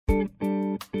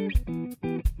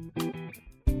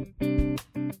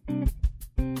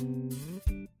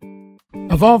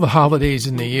Of all the holidays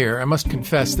in the year, I must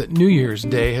confess that New Year's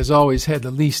Day has always had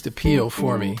the least appeal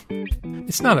for me.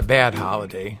 It's not a bad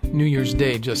holiday. New Year's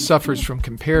Day just suffers from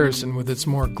comparison with its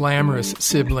more glamorous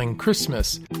sibling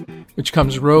Christmas, which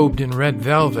comes robed in red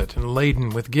velvet and laden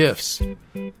with gifts.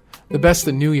 The best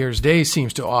that New Year's Day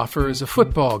seems to offer is a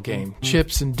football game,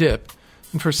 chips and dip,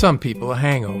 and for some people a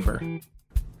hangover.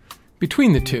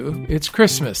 Between the two, it's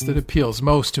Christmas that appeals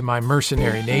most to my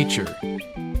mercenary nature.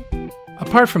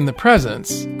 Apart from the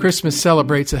presents, Christmas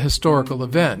celebrates a historical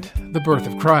event, the birth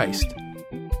of Christ.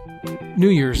 New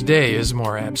Year's Day is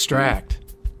more abstract.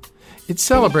 It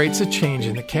celebrates a change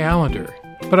in the calendar.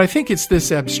 But I think it's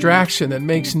this abstraction that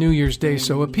makes New Year's Day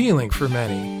so appealing for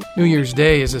many. New Year's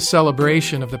Day is a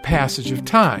celebration of the passage of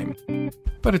time.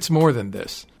 But it's more than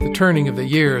this. The turning of the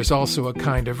year is also a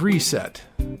kind of reset.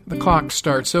 The clock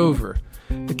starts over.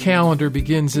 The calendar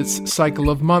begins its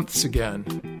cycle of months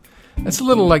again. It's a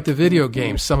little like the video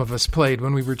games some of us played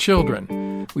when we were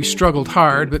children. We struggled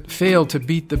hard but failed to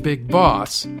beat the big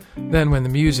boss. Then when the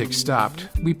music stopped,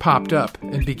 we popped up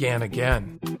and began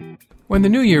again. When the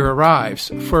new year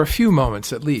arrives, for a few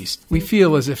moments at least, we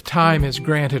feel as if time has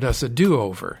granted us a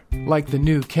do-over. Like the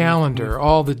new calendar,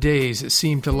 all the days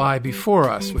seem to lie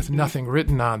before us with nothing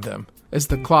written on them. As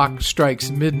the clock strikes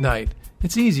midnight,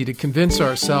 it's easy to convince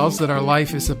ourselves that our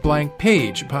life is a blank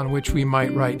page upon which we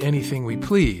might write anything we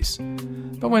please.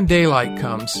 But when daylight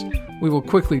comes, we will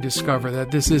quickly discover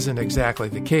that this isn't exactly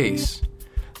the case.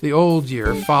 The old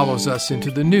year follows us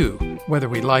into the new, whether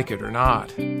we like it or not.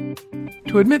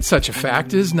 To admit such a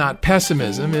fact is not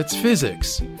pessimism, it's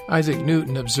physics. Isaac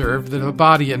Newton observed that a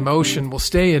body in motion will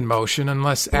stay in motion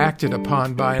unless acted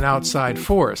upon by an outside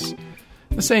force.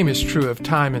 The same is true of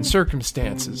time and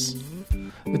circumstances.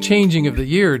 The changing of the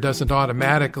year doesn't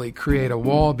automatically create a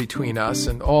wall between us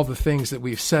and all the things that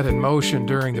we've set in motion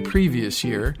during the previous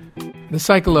year. The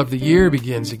cycle of the year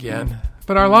begins again,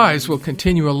 but our lives will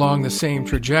continue along the same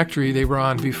trajectory they were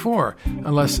on before,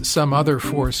 unless some other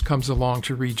force comes along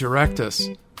to redirect us.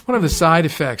 One of the side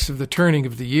effects of the turning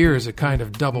of the year is a kind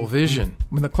of double vision.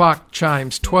 When the clock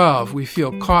chimes 12, we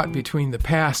feel caught between the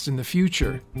past and the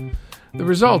future. The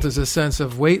result is a sense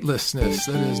of weightlessness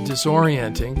that is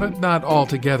disorienting, but not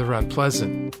altogether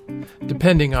unpleasant.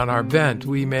 Depending on our bent,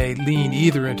 we may lean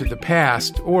either into the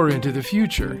past or into the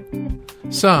future.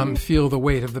 Some feel the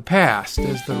weight of the past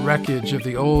as the wreckage of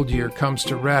the old year comes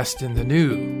to rest in the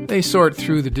new. They sort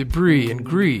through the debris and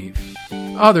grieve.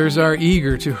 Others are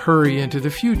eager to hurry into the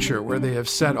future where they have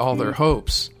set all their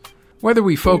hopes. Whether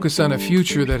we focus on a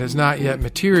future that has not yet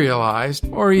materialized,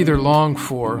 or either long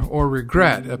for or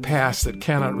regret a past that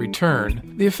cannot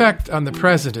return, the effect on the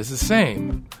present is the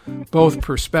same. Both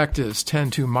perspectives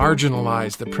tend to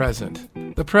marginalize the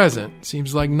present. The present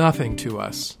seems like nothing to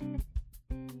us.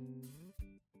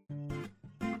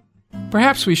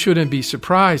 Perhaps we shouldn't be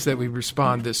surprised that we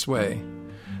respond this way.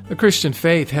 The Christian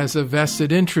faith has a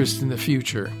vested interest in the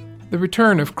future. The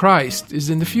return of Christ is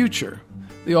in the future.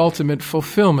 The ultimate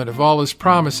fulfillment of all his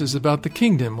promises about the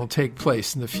kingdom will take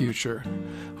place in the future.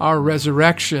 Our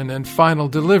resurrection and final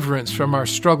deliverance from our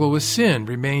struggle with sin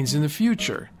remains in the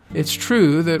future. It's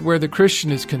true that where the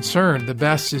Christian is concerned, the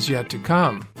best is yet to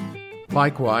come.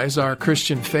 Likewise, our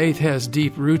Christian faith has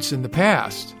deep roots in the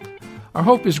past. Our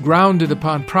hope is grounded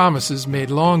upon promises made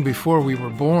long before we were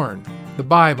born. The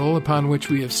Bible, upon which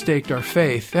we have staked our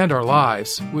faith and our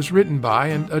lives, was written by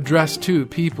and addressed to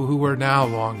people who are now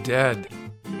long dead.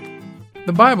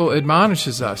 The Bible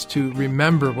admonishes us to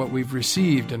remember what we've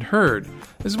received and heard,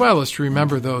 as well as to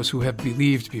remember those who have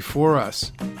believed before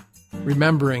us.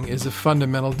 Remembering is a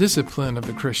fundamental discipline of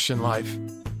the Christian life,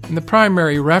 and the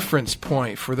primary reference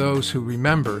point for those who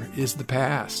remember is the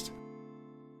past.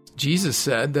 Jesus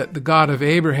said that the God of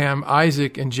Abraham,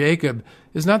 Isaac, and Jacob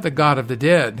is not the God of the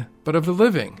dead, but of the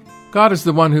living. God is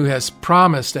the one who has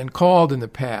promised and called in the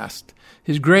past.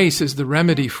 His grace is the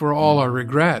remedy for all our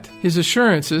regret. His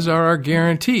assurances are our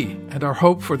guarantee and our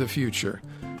hope for the future.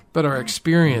 But our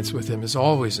experience with him is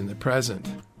always in the present.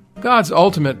 God's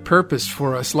ultimate purpose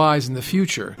for us lies in the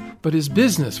future, but his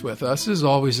business with us is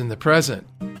always in the present.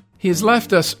 He has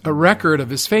left us a record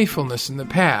of his faithfulness in the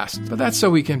past, but that's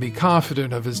so we can be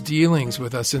confident of his dealings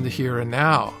with us in the here and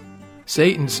now.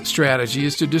 Satan's strategy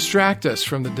is to distract us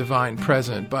from the divine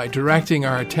present by directing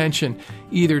our attention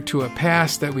either to a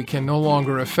past that we can no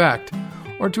longer affect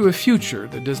or to a future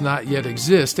that does not yet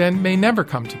exist and may never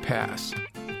come to pass.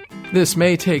 This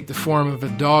may take the form of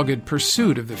a dogged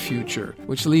pursuit of the future,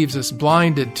 which leaves us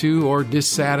blinded to or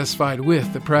dissatisfied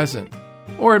with the present.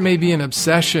 Or it may be an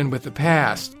obsession with the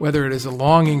past, whether it is a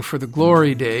longing for the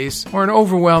glory days or an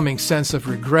overwhelming sense of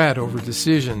regret over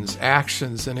decisions,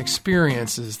 actions, and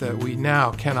experiences that we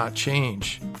now cannot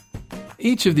change.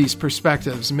 Each of these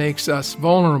perspectives makes us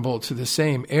vulnerable to the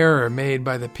same error made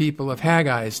by the people of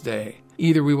Haggai's day.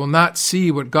 Either we will not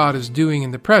see what God is doing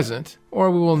in the present,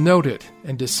 or we will note it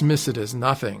and dismiss it as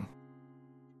nothing.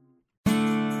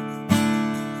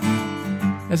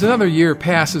 As another year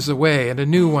passes away and a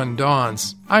new one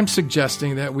dawns, I'm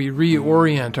suggesting that we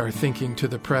reorient our thinking to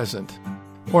the present.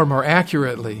 Or more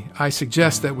accurately, I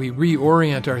suggest that we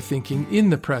reorient our thinking in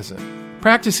the present.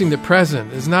 Practicing the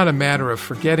present is not a matter of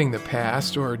forgetting the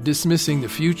past or dismissing the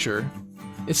future.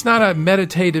 It's not a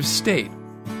meditative state.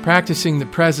 Practicing the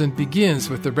present begins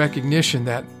with the recognition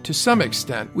that, to some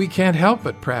extent, we can't help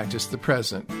but practice the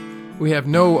present. We have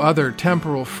no other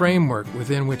temporal framework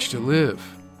within which to live.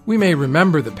 We may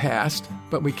remember the past,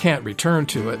 but we can't return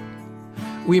to it.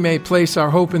 We may place our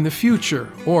hope in the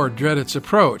future or dread its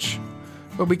approach,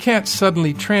 but we can't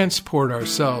suddenly transport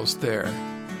ourselves there.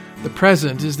 The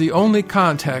present is the only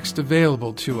context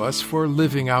available to us for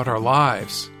living out our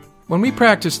lives. When we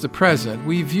practice the present,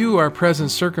 we view our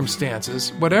present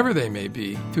circumstances, whatever they may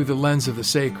be, through the lens of the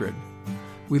sacred.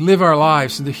 We live our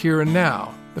lives in the here and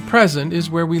now. The present is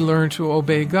where we learn to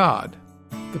obey God.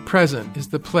 The present is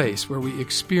the place where we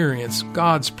experience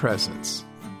God's presence.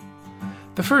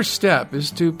 The first step is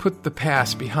to put the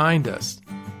past behind us.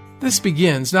 This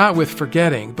begins not with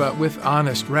forgetting, but with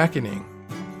honest reckoning.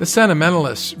 The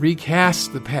sentimentalist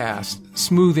recasts the past,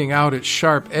 smoothing out its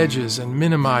sharp edges and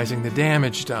minimizing the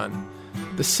damage done.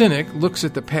 The cynic looks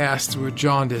at the past through a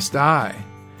jaundiced eye.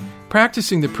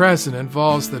 Practicing the present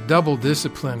involves the double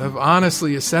discipline of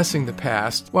honestly assessing the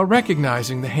past while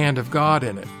recognizing the hand of God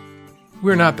in it.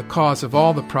 We're not the cause of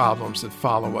all the problems that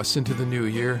follow us into the new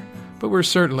year, but we're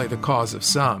certainly the cause of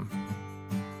some.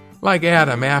 Like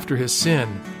Adam after his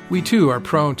sin, we too are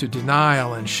prone to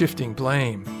denial and shifting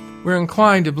blame. We're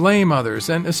inclined to blame others,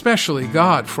 and especially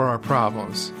God, for our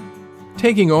problems.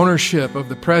 Taking ownership of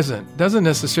the present doesn't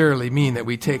necessarily mean that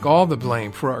we take all the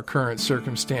blame for our current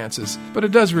circumstances, but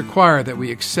it does require that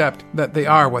we accept that they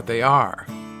are what they are.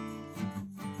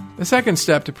 The second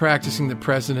step to practicing the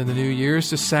present in the new year is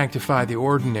to sanctify the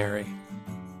ordinary.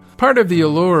 Part of the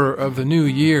allure of the new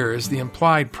year is the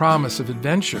implied promise of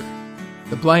adventure.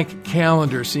 The blank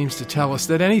calendar seems to tell us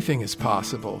that anything is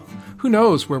possible. Who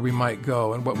knows where we might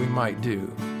go and what we might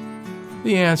do?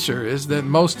 The answer is that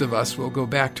most of us will go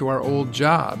back to our old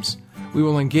jobs. We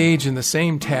will engage in the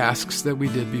same tasks that we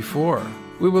did before.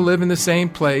 We will live in the same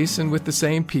place and with the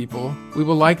same people. We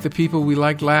will like the people we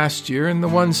liked last year, and the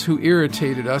ones who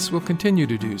irritated us will continue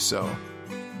to do so.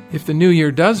 If the new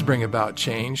year does bring about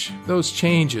change, those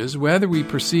changes, whether we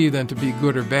perceive them to be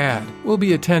good or bad, will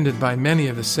be attended by many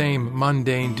of the same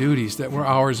mundane duties that were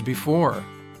ours before.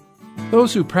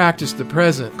 Those who practice the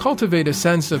present cultivate a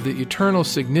sense of the eternal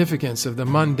significance of the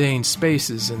mundane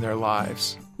spaces in their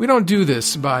lives. We don't do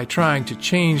this by trying to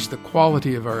change the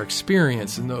quality of our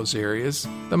experience in those areas.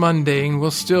 The mundane will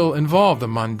still involve the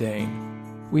mundane.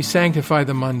 We sanctify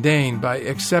the mundane by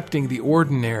accepting the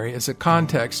ordinary as a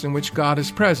context in which God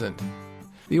is present.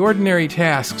 The ordinary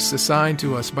tasks assigned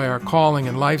to us by our calling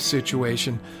and life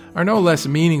situation are no less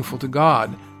meaningful to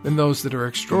God than those that are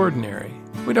extraordinary.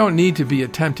 We don't need to be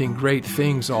attempting great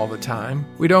things all the time.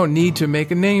 We don't need to make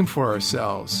a name for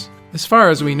ourselves. As far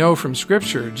as we know from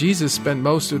Scripture, Jesus spent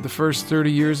most of the first 30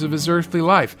 years of his earthly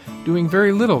life doing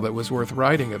very little that was worth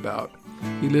writing about.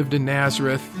 He lived in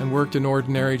Nazareth and worked an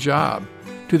ordinary job.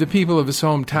 To the people of his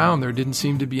hometown, there didn't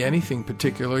seem to be anything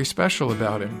particularly special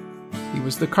about him. He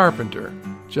was the carpenter,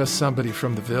 just somebody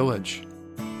from the village.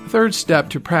 The third step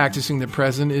to practicing the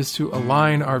present is to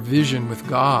align our vision with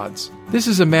God's. This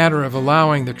is a matter of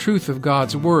allowing the truth of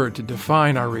God's Word to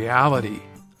define our reality.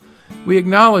 We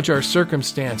acknowledge our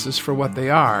circumstances for what they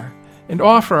are and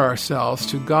offer ourselves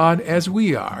to God as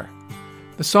we are.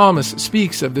 The psalmist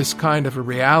speaks of this kind of a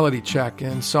reality check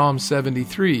in Psalm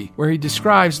 73, where he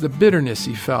describes the bitterness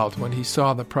he felt when he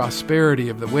saw the prosperity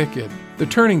of the wicked. The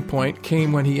turning point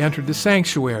came when he entered the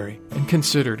sanctuary and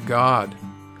considered God.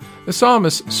 The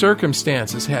psalmist's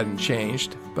circumstances hadn't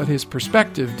changed, but his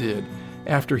perspective did,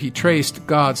 after he traced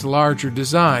God's larger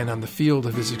design on the field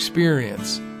of his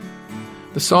experience.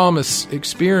 The psalmist's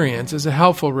experience is a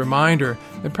helpful reminder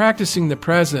that practicing the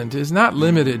present is not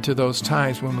limited to those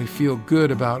times when we feel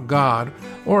good about God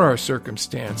or our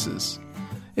circumstances.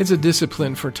 It's a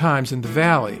discipline for times in the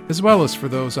valley, as well as for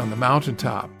those on the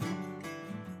mountaintop.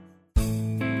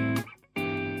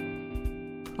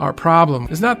 Our problem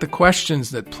is not the questions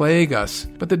that plague us,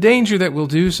 but the danger that we'll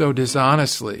do so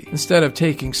dishonestly. Instead of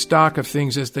taking stock of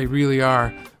things as they really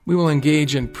are, we will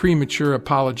engage in premature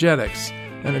apologetics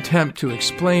and attempt to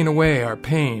explain away our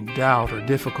pain, doubt, or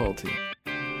difficulty.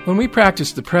 When we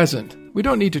practice the present, we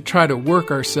don't need to try to work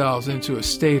ourselves into a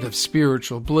state of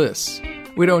spiritual bliss.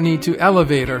 We don't need to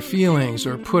elevate our feelings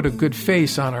or put a good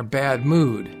face on our bad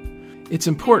mood. It's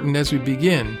important as we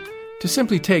begin to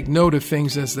simply take note of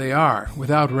things as they are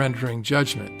without rendering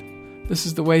judgment. This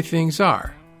is the way things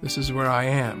are. This is where I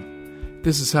am.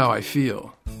 This is how I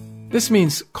feel. This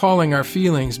means calling our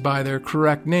feelings by their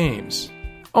correct names.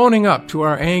 Owning up to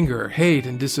our anger, hate,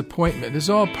 and disappointment is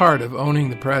all part of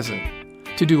owning the present.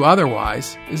 To do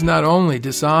otherwise is not only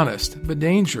dishonest, but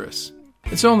dangerous.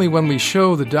 It's only when we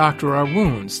show the doctor our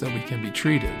wounds that we can be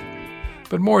treated.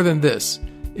 But more than this,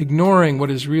 ignoring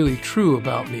what is really true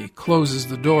about me closes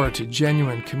the door to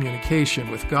genuine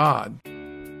communication with God.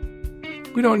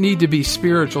 We don't need to be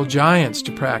spiritual giants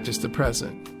to practice the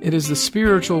present. It is the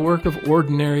spiritual work of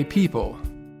ordinary people.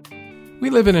 We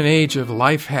live in an age of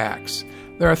life hacks.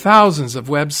 There are thousands of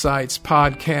websites,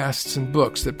 podcasts, and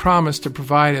books that promise to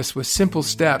provide us with simple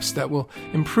steps that will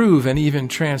improve and even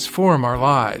transform our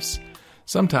lives.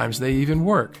 Sometimes they even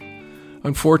work.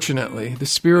 Unfortunately, the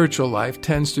spiritual life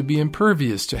tends to be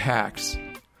impervious to hacks.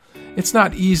 It's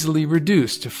not easily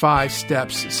reduced to 5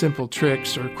 steps, simple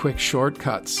tricks, or quick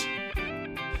shortcuts.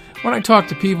 When I talk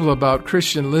to people about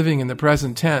Christian living in the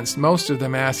present tense, most of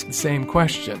them ask the same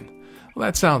question. Well,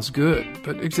 that sounds good,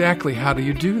 but exactly how do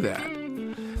you do that?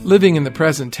 Living in the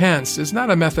present tense is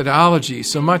not a methodology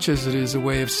so much as it is a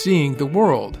way of seeing the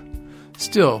world.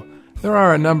 Still, there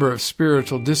are a number of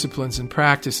spiritual disciplines and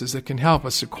practices that can help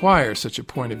us acquire such a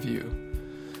point of view.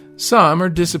 Some are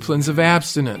disciplines of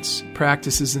abstinence,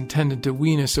 practices intended to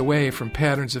wean us away from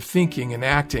patterns of thinking and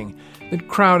acting that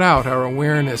crowd out our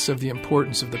awareness of the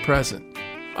importance of the present.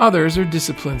 Others are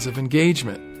disciplines of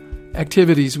engagement,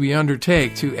 activities we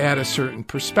undertake to add a certain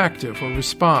perspective or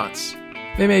response.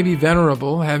 They may be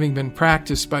venerable, having been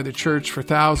practiced by the church for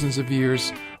thousands of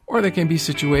years, or they can be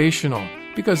situational,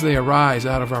 because they arise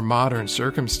out of our modern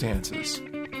circumstances.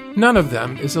 None of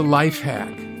them is a life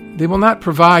hack. They will not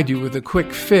provide you with a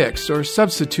quick fix or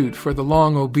substitute for the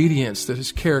long obedience that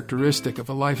is characteristic of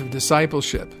a life of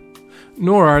discipleship.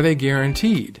 Nor are they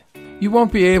guaranteed. You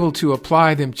won't be able to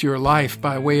apply them to your life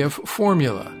by way of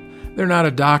formula. They're not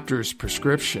a doctor's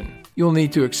prescription. You'll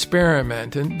need to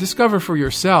experiment and discover for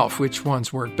yourself which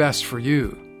ones work best for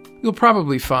you. You'll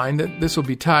probably find that this will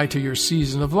be tied to your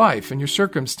season of life and your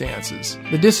circumstances.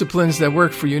 The disciplines that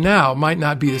work for you now might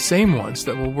not be the same ones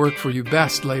that will work for you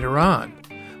best later on,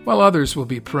 while others will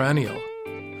be perennial.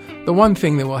 The one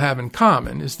thing they will have in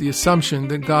common is the assumption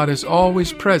that God is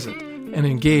always present and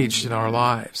engaged in our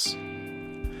lives.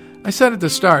 I said at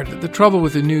the start that the trouble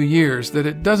with the New Year is that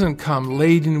it doesn't come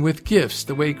laden with gifts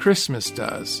the way Christmas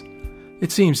does.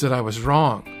 It seems that I was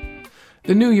wrong.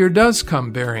 The New Year does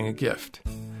come bearing a gift.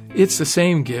 It's the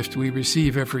same gift we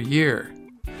receive every year.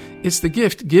 It's the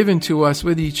gift given to us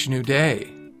with each new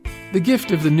day. The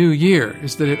gift of the new year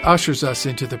is that it ushers us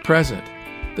into the present,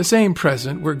 the same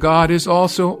present where God is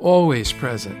also always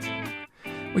present.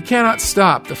 We cannot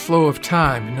stop the flow of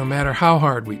time no matter how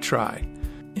hard we try.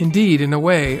 Indeed, in a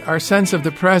way, our sense of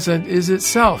the present is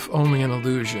itself only an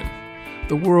illusion.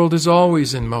 The world is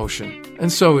always in motion,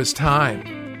 and so is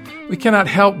time. We cannot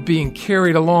help being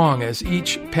carried along as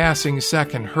each passing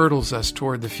second hurtles us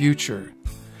toward the future.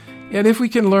 Yet if we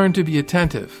can learn to be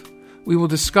attentive, we will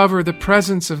discover the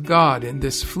presence of God in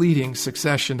this fleeting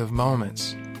succession of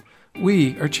moments.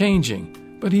 We are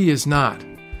changing, but He is not.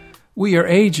 We are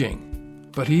aging,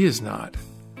 but He is not.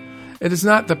 It is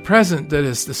not the present that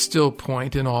is the still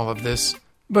point in all of this,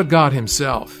 but God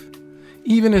Himself.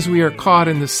 Even as we are caught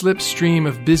in the slipstream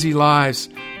of busy lives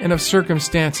and of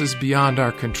circumstances beyond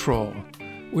our control,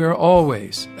 we are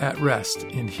always at rest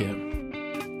in Him.